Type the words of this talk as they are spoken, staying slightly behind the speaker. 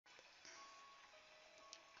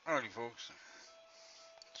Alrighty, folks.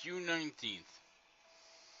 June 19th.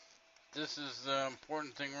 This is the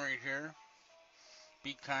important thing right here.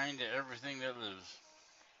 Be kind to everything that lives.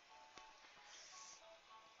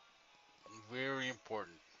 Very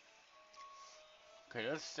important. Okay,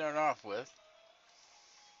 let's start off with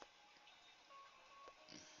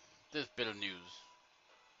this bit of news.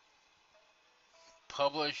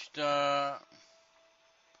 Published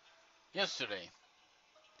yesterday.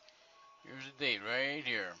 Here's the date right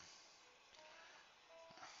here.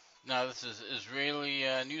 Now, this is Israeli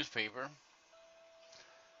newspaper.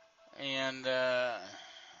 And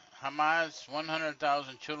Hamas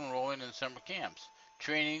 100,000 children rolling in summer camps.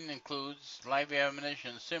 Training includes live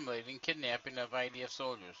ammunition simulating kidnapping of IDF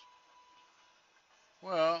soldiers.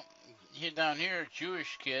 Well, here down here,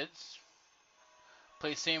 Jewish kids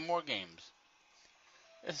play same war games.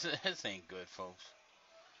 This ain't good, folks.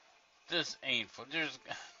 This ain't for. There's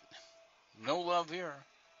no love here.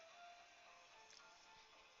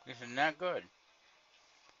 This is not good.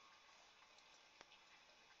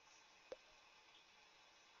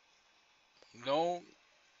 No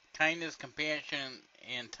kindness, compassion,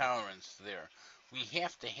 and tolerance there. We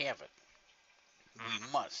have to have it.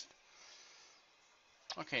 We must.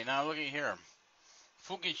 Okay, now look at here.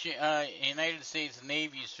 United States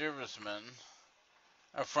Navy servicemen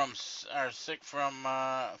are sick from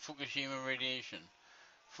Fukushima radiation.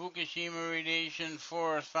 Fukushima radiation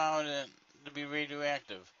forest found to be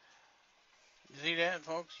radioactive. You see that,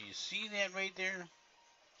 folks? You see that right there,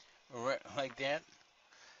 like that?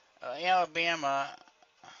 Alabama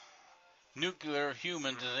nuclear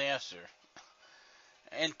human disaster,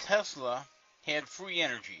 and Tesla had free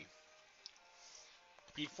energy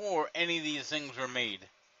before any of these things were made.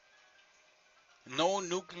 No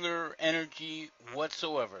nuclear energy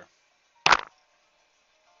whatsoever.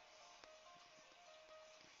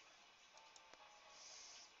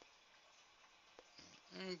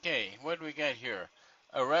 Okay, what do we got here?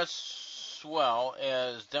 Arrests swell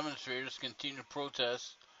as demonstrators continue to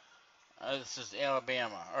protest. This is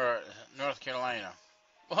Alabama, or North Carolina.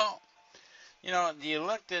 Well, the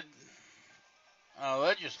elected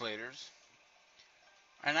legislators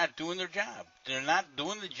are not doing their job. They're not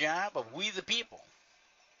doing the job of we the people.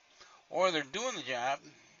 Or they're doing the job,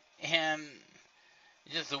 and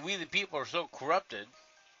just the we the people are so corrupted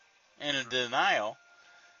and in denial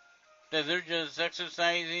that they're just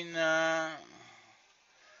exercising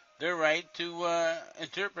their right to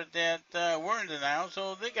interpret that we're in denial,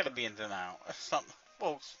 so they got to be in denial. Something,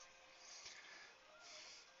 folks.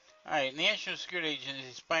 All right, National Security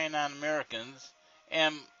Agency spying on Americans,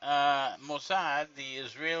 and Mossad, the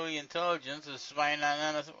Israeli intelligence, is spying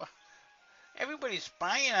on us. Everybody's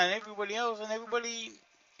spying on everybody else, and everybody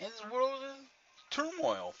in this world is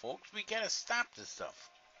turmoil, folks. We gotta stop this stuff.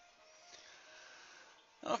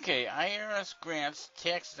 Okay, IRS grants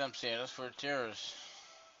tax exempt status for a terrorist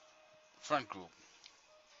front group.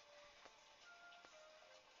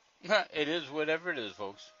 It is whatever it is,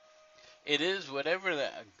 folks. It is whatever the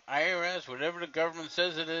IRS, whatever the government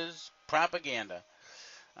says it is, propaganda.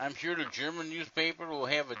 I'm sure the German newspaper will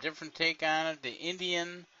have a different take on it. The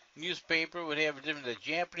Indian newspaper would have a different. The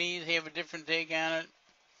Japanese have a different take on it.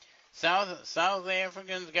 South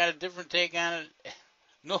Africans got a different take on it.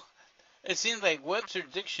 No, it seems like Webster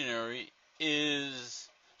Dictionary is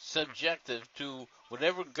subjective to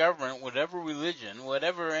whatever government, whatever religion,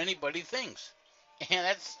 whatever anybody thinks, and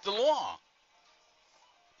that's the law.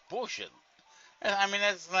 Bullshit. I mean,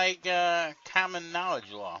 that's like common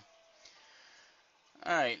knowledge law.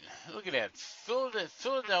 All right, look at that.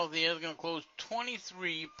 Philadelphia is going to close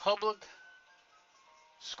 23 public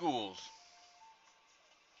schools,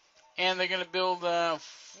 and they're going to build a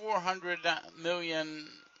 $400 million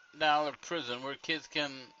prison where kids can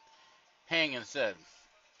hang instead.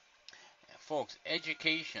 Folks,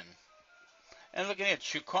 education. And look at that,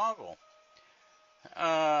 Chicago.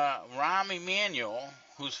 Rahm Emanuel,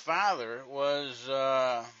 whose father was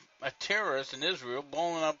a terrorist in Israel,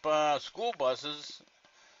 blowing up school buses,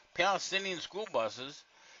 Palestinian school buses,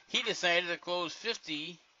 he decided to close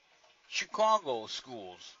 50 Chicago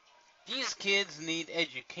schools. These kids need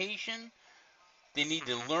education. They need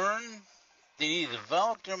to learn. They need to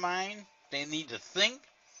develop their mind. They need to think.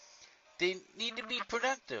 They need to be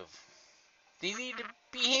productive. They need to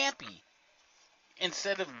be happy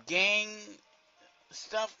instead of gang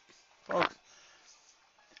stuff. Folks,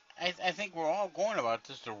 I think we're all going about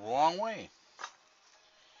this the wrong way.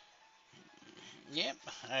 Yep,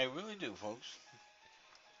 I really do, folks.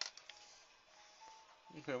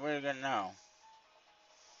 Okay, what do we got now?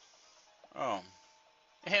 Oh,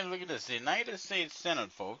 hey, look at this. The United States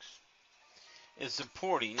Senate, folks, is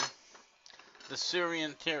supporting the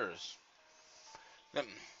Syrian terrorists. The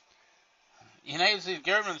United States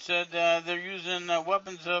government said they're using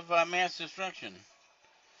weapons of mass destruction.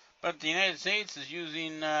 But the United States is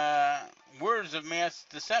using words of mass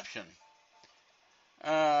deception.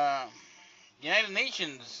 United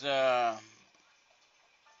Nations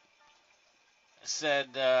said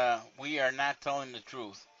we are not telling the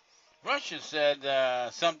truth. Russia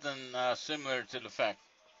said something similar to the fact.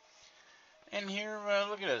 And here,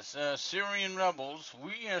 look at this. Syrian rebels,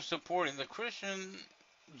 we are supporting the Christian,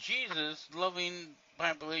 Jesus-loving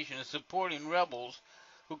population is supporting rebels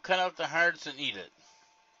who cut out the hearts and eat it.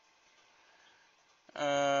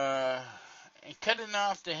 And cutting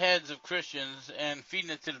off the heads of Christians and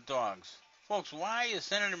feeding it to the dogs. Folks, why is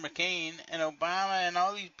Senator McCain and Obama and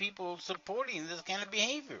all these people supporting this kind of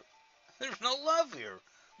behavior? There's no love here.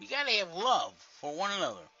 You gotta have love for one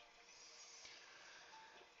another.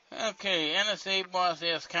 Okay, NSA boss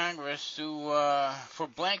asked Congress for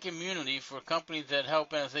blank immunity for companies that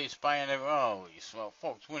help NSA spy on everyone. Oh, well,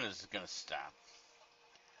 folks, when is this gonna stop?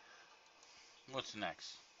 What's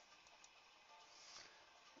next?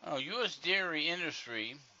 Oh, U.S. dairy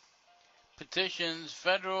industry petitions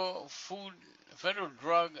Federal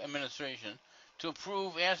Drug Administration to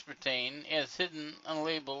approve aspartame as hidden,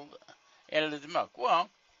 unlabeled, added to milk. Well,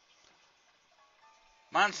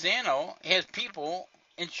 Monsanto has people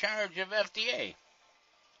in charge of FDA.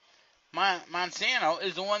 Monsanto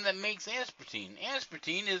is the one that makes aspartame.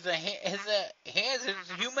 Aspartame is a hazard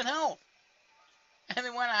to human health, and they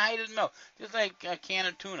want to hide it in milk, just like a can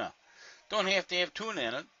of tuna. Don't have to have tuna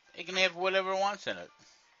in it. It can have whatever it wants in it.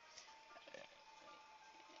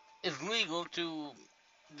 It's legal to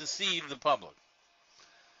deceive the public.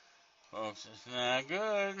 Folks, it's not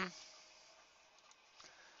good.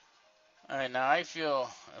 Alright, now I feel,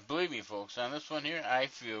 believe me folks, on this one here, I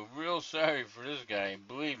feel real sorry for this guy.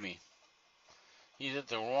 Believe me. He's at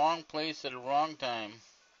the wrong place at the wrong time.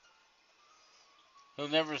 He'll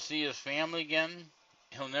never see his family again.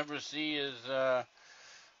 He'll never see his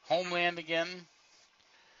homeland again.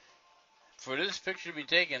 For this picture to be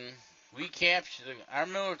taken, our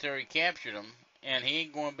military captured him, and he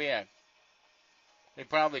ain't going back. They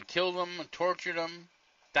probably killed him, tortured him,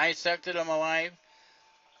 dissected him alive.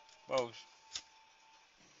 Folks,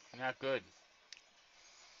 not good.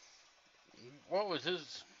 What was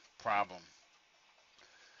his problem?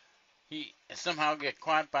 He somehow get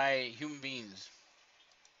caught by human beings.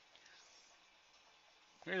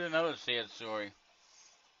 Here's another sad story.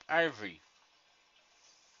 Ivory.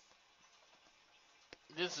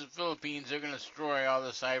 This is Philippines. They're going to destroy all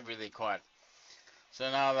this ivory they caught. So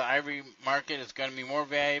now the ivory market is going to be more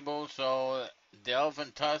valuable. So the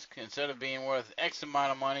elephant tusk, instead of being worth X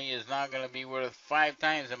amount of money, is now going to be worth 5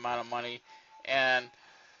 times the amount of money. And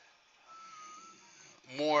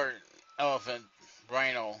more elephant,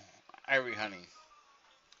 rhino, ivory hunting.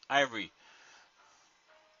 Ivory.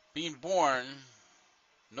 Being born,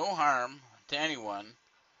 no harm to anyone,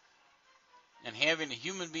 and having a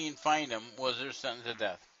human being find them was their sentence to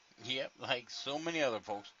death. Yep, like so many other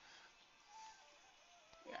folks.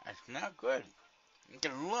 Yeah, it's not good. You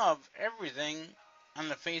can love everything on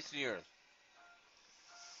the face of the earth.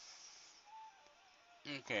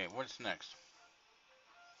 Okay, what's next?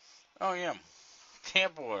 Oh yeah,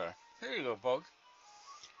 tap water. There you go, folks.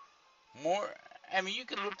 You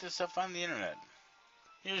can look this up on the internet.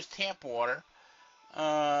 Here's tap water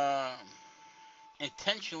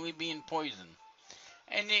intentionally being poisoned.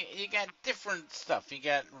 And you got different stuff. You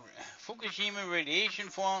got Fukushima radiation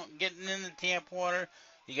getting in the tap water.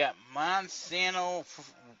 You got Monsanto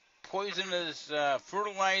poisonous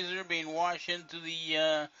fertilizer being washed into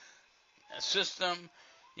the system.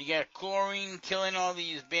 You got chlorine killing all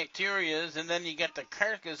these bacterias, and then you got the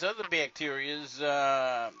carcass of the bacterias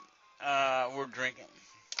we're drinking.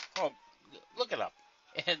 Oh, look it up.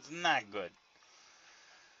 It's not good.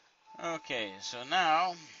 Okay, so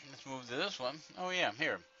now let's move to this one. Oh yeah,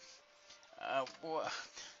 here.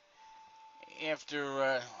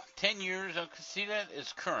 After 10 years, I can see that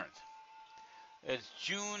it's current. It's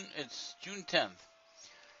June 10th.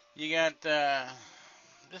 You got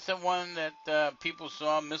this is the one that people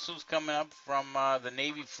saw missiles coming up from the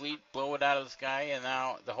Navy fleet, blow it out of the sky, and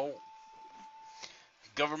now the whole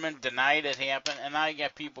government denied it happened, and now you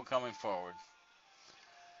got people coming forward.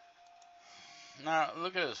 Now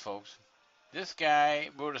look at this, folks. This guy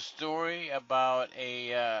wrote a story about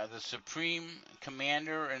the supreme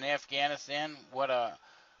commander in Afghanistan, what a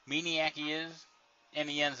maniac he is, and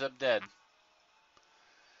he ends up dead.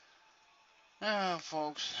 Oh,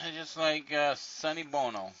 folks, just like Sonny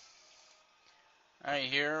Bono. I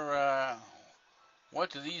hear, what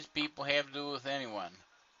do these people have to do with anyone?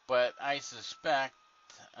 But I I suspect,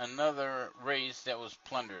 another race that was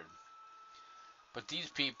plundered. But these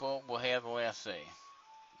people will have the last say.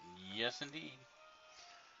 Yes, indeed.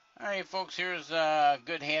 All right, folks, here's a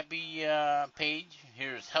good, happy page.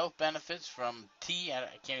 Here's health benefits from tea. I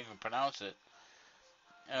can't even pronounce it.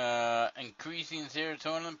 Increasing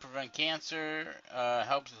serotonin, prevent cancer,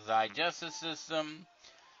 helps the digestive system,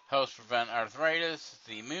 helps prevent arthritis,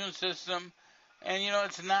 the immune system. And,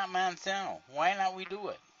 it's not Monsanto. Why not we do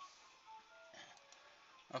it?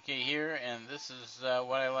 Okay, here, and this is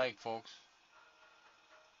what I like, folks.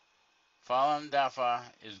 Falun Dafa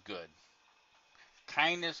is good.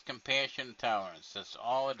 Kindness, compassion, tolerance. That's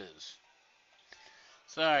all it is.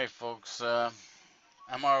 Sorry, folks.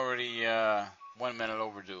 I'm already 1 minute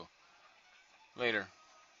overdue. Later.